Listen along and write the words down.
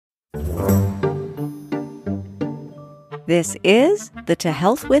This is the To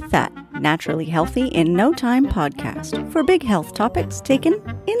Health With That Naturally Healthy in No Time podcast for big health topics taken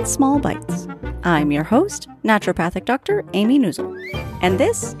in small bites. I'm your host, naturopathic Dr. Amy Newsel, and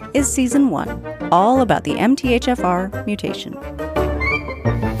this is Season 1, all about the MTHFR mutation.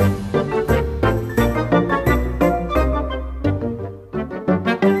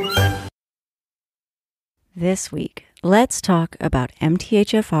 This week, let's talk about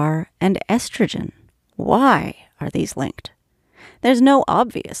MTHFR and estrogen. Why are these linked? There's no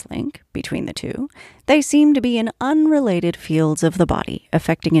obvious link between the two. They seem to be in unrelated fields of the body,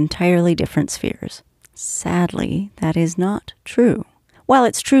 affecting entirely different spheres. Sadly, that is not true. While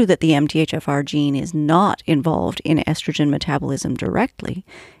it's true that the MTHFR gene is not involved in estrogen metabolism directly,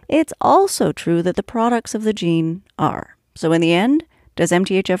 it's also true that the products of the gene are. So in the end, does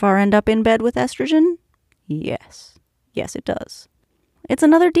MTHFR end up in bed with estrogen? Yes. Yes, it does. It's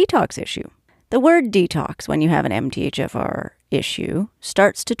another detox issue. The word detox, when you have an MTHFR issue,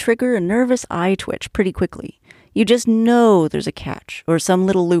 starts to trigger a nervous eye twitch pretty quickly. You just know there's a catch or some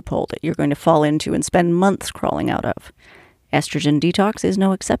little loophole that you're going to fall into and spend months crawling out of. Estrogen detox is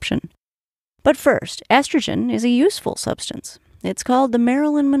no exception. But first, estrogen is a useful substance. It's called the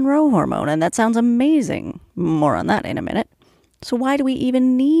Marilyn Monroe Hormone, and that sounds amazing. More on that in a minute. So why do we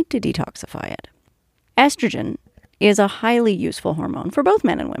even need to detoxify it? Estrogen is a highly useful hormone for both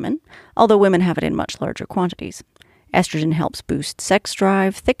men and women, although women have it in much larger quantities. Estrogen helps boost sex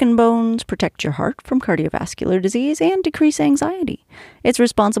drive, thicken bones, protect your heart from cardiovascular disease, and decrease anxiety. It's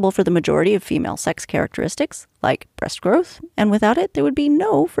responsible for the majority of female sex characteristics, like breast growth, and without it, there would be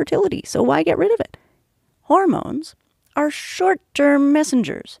no fertility, so why get rid of it? Hormones are short-term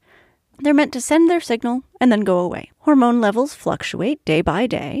messengers. They're meant to send their signal and then go away. Hormone levels fluctuate day by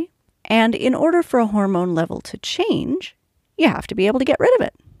day, and in order for a hormone level to change, you have to be able to get rid of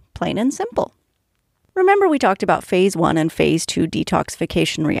it. Plain and simple. Remember we talked about phase 1 and phase 2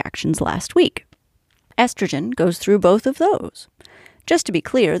 detoxification reactions last week. Estrogen goes through both of those. Just to be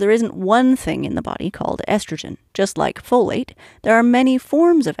clear, there isn't one thing in the body called estrogen. Just like folate, there are many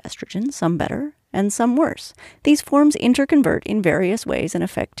forms of estrogen, some better and some worse. These forms interconvert in various ways and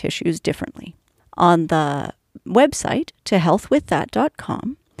affect tissues differently. On the website,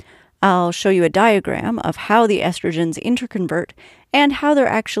 tohealthwiththat.com, I'll show you a diagram of how the estrogens interconvert and how they're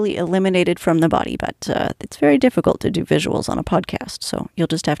actually eliminated from the body, but it's very difficult to do visuals on a podcast, so you'll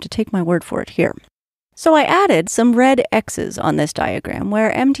just have to take my word for it here. So I added some red X's on this diagram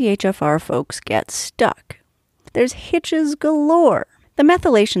where MTHFR folks get stuck. There's hitches galore. The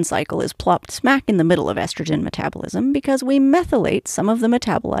methylation cycle is plopped smack in the middle of estrogen metabolism because we methylate some of the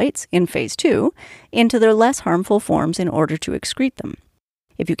metabolites in phase 2 into their less harmful forms in order to excrete them.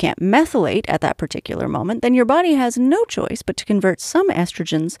 If you can't methylate at that particular moment, then your body has no choice but to convert some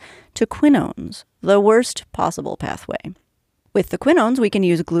estrogens to quinones, the worst possible pathway. With the quinones, we can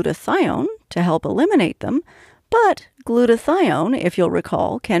use glutathione to help eliminate them, but glutathione, if you'll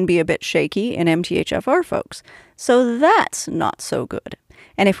recall, can be a bit shaky in MTHFR folks, so that's not so good.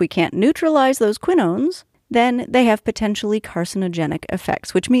 And if we can't neutralize those quinones, then they have potentially carcinogenic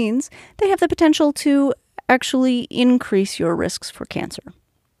effects, which means they have the potential to actually increase your risks for cancer.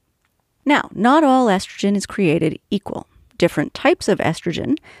 Now, not all estrogen is created equal. Different types of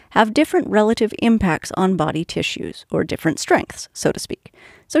estrogen have different relative impacts on body tissues, or different strengths, so to speak.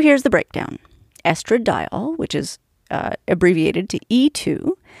 So here's the breakdown. Estradiol, which is abbreviated to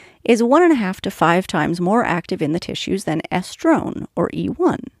E2, is 1.5 to 5 times more active in the tissues than estrone, or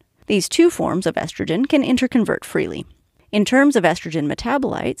E1. These two forms of estrogen can interconvert freely. In terms of estrogen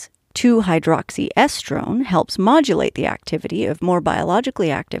metabolites, 2-hydroxyestrone helps modulate the activity of more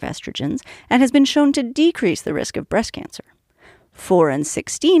biologically active estrogens and has been shown to decrease the risk of breast cancer. 4 and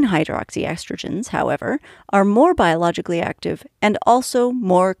 16-hydroxyestrogens, however, are more biologically active and also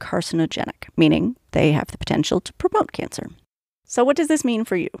more carcinogenic, meaning they have the potential to promote cancer. So what does this mean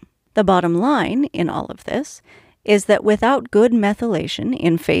for you? The bottom line in all of this is that without good methylation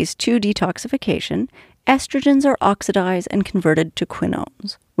in phase 2 detoxification, estrogens are oxidized and converted to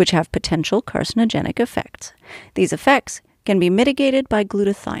quinones, which have potential carcinogenic effects. These effects can be mitigated by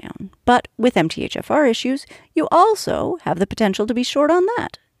glutathione, but with MTHFR issues, you also have the potential to be short on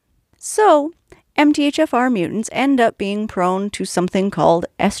that. So, MTHFR mutants end up being prone to something called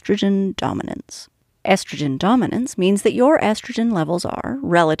estrogen dominance. Estrogen dominance means that your estrogen levels are,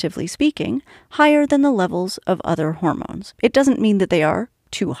 relatively speaking, higher than the levels of other hormones. It doesn't mean that they are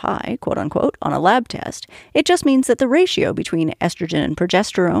too high, quote unquote, on a lab test. It just means that the ratio between estrogen and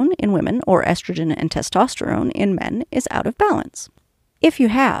progesterone in women or estrogen and testosterone in men is out of balance. If you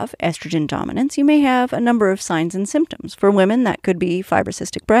have estrogen dominance, you may have a number of signs and symptoms. For women, that could be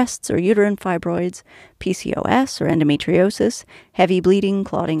fibrocystic breasts or uterine fibroids, PCOS or endometriosis, heavy bleeding,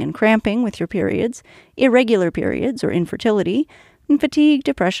 clotting, and cramping with your periods, irregular periods or infertility, and fatigue,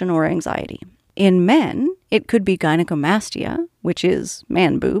 depression, or anxiety. In men, it could be gynecomastia, which is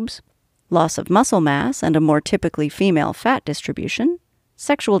man-boobs, loss of muscle mass and a more typically female fat distribution,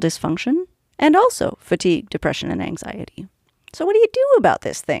 sexual dysfunction, and also fatigue, depression, and anxiety. So what do you do about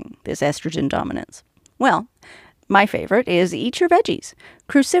this thing, this estrogen dominance? Well, my favorite is eat your veggies.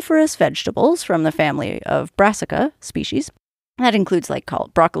 Cruciferous vegetables from the family of Brassica species, that includes like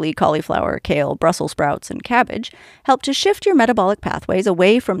broccoli, cauliflower, kale, Brussels sprouts, and cabbage, help to shift your metabolic pathways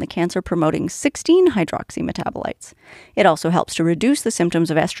away from the cancer-promoting 16-hydroxy metabolites. It also helps to reduce the symptoms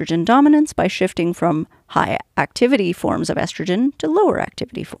of estrogen dominance by shifting from high-activity forms of estrogen to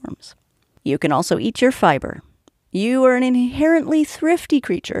lower-activity forms. You can also eat your fiber. You are an inherently thrifty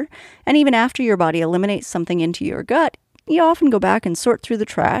creature, and even after your body eliminates something into your gut, you often go back and sort through the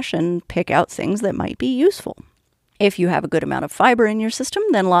trash and pick out things that might be useful. If you have a good amount of fiber in your system,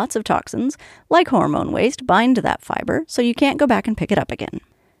 then lots of toxins, like hormone waste, bind to that fiber, so you can't go back and pick it up again.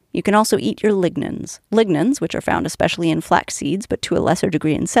 You can also eat your lignans. Lignans, which are found especially in flax seeds, but to a lesser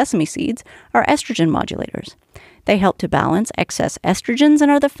degree in sesame seeds, are estrogen modulators. They help to balance excess estrogens and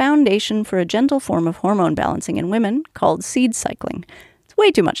are the foundation for a gentle form of hormone balancing in women called seed cycling. It's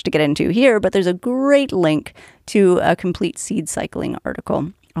way too much to get into here, but there's a great link to a complete seed cycling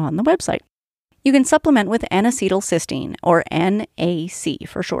article on the website. You can supplement with N-acetylcysteine, or NAC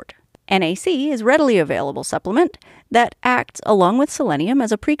for short. NAC is a readily available supplement that acts along with selenium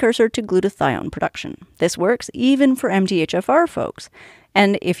as a precursor to glutathione production. This works even for MTHFR folks.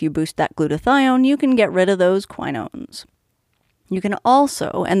 And if you boost that glutathione, you can get rid of those quinones. You can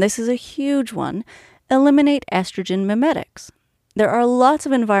also, and this is a huge one, eliminate estrogen mimetics. There are lots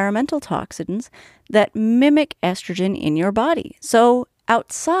of environmental toxins that mimic estrogen in your body. So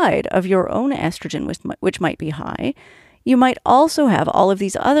outside of your own estrogen, which might be high, you might also have all of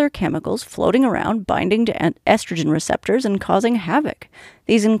these other chemicals floating around, binding to estrogen receptors and causing havoc.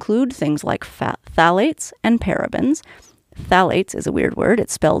 These include things like phthalates and parabens. Phthalates is a weird word.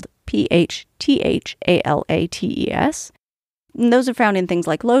 It's spelled Phthalates. And those are found in things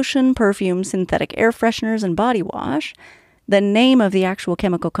like lotion, perfume, synthetic air fresheners, and body wash. The name of the actual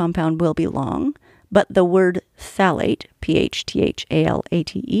chemical compound will be long, but the word phthalate,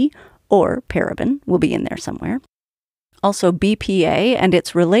 Phthalates, or paraben, will be in there somewhere. Also BPA and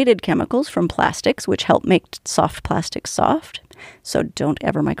its related chemicals from plastics, which help make soft plastics soft. So don't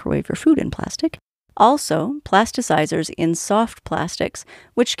ever microwave your food in plastic. Also, plasticizers in soft plastics,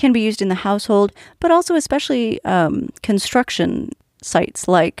 which can be used in the household, but also especially construction sites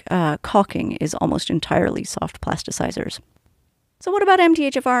like caulking is almost entirely soft plasticizers. So what about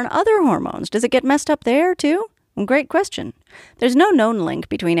MTHFR and other hormones? Does it get messed up there too? Well, great question. There's no known link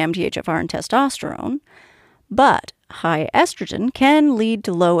between MTHFR and testosterone, but high estrogen can lead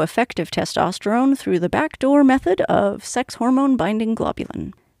to low effective testosterone through the backdoor method of sex hormone binding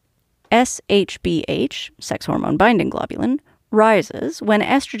globulin. SHBH, sex hormone binding globulin, rises when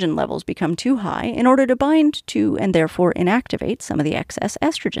estrogen levels become too high in order to bind to and therefore inactivate some of the excess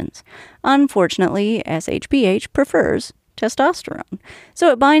estrogens. Unfortunately, SHBH prefers testosterone,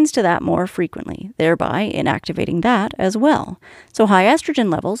 so it binds to that more frequently, thereby inactivating that as well. So high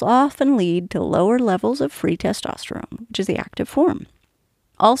estrogen levels often lead to lower levels of free testosterone, which is the active form.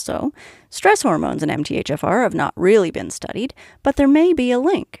 Also, stress hormones and MTHFR have not really been studied, but there may be a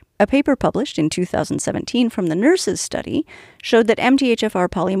link. A paper published in 2017 from the Nurses study showed that MTHFR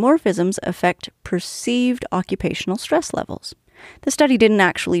polymorphisms affect perceived occupational stress levels. The study didn't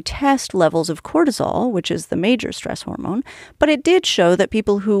actually test levels of cortisol, which is the major stress hormone, but it did show that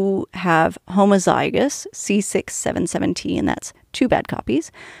people who have homozygous C677T, and that's 2 bad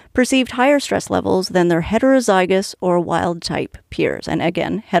copies, perceived higher stress levels than their heterozygous or wild-type peers. And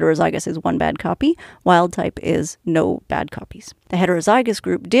again, heterozygous is 1 bad copy, wild-type is no bad copies. The heterozygous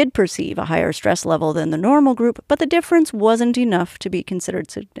group did perceive a higher stress level than the normal group, but the difference wasn't enough to be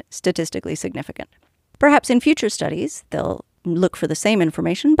considered statistically significant. Perhaps in future studies, they'll look for the same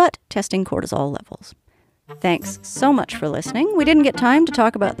information, but testing cortisol levels. Thanks so much for listening. We didn't get time to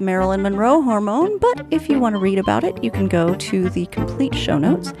talk about the Marilyn Monroe hormone, but if you want to read about it, you can go to the complete show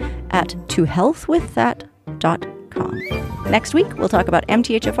notes at tohealthwiththat.com. Next week, we'll talk about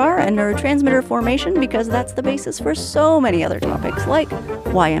MTHFR and neurotransmitter formation because that's the basis for so many other topics, like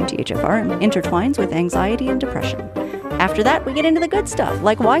why MTHFR intertwines with anxiety and depression. After that, we get into the good stuff,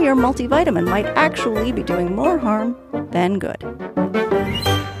 like why your multivitamin might actually be doing more harm than good.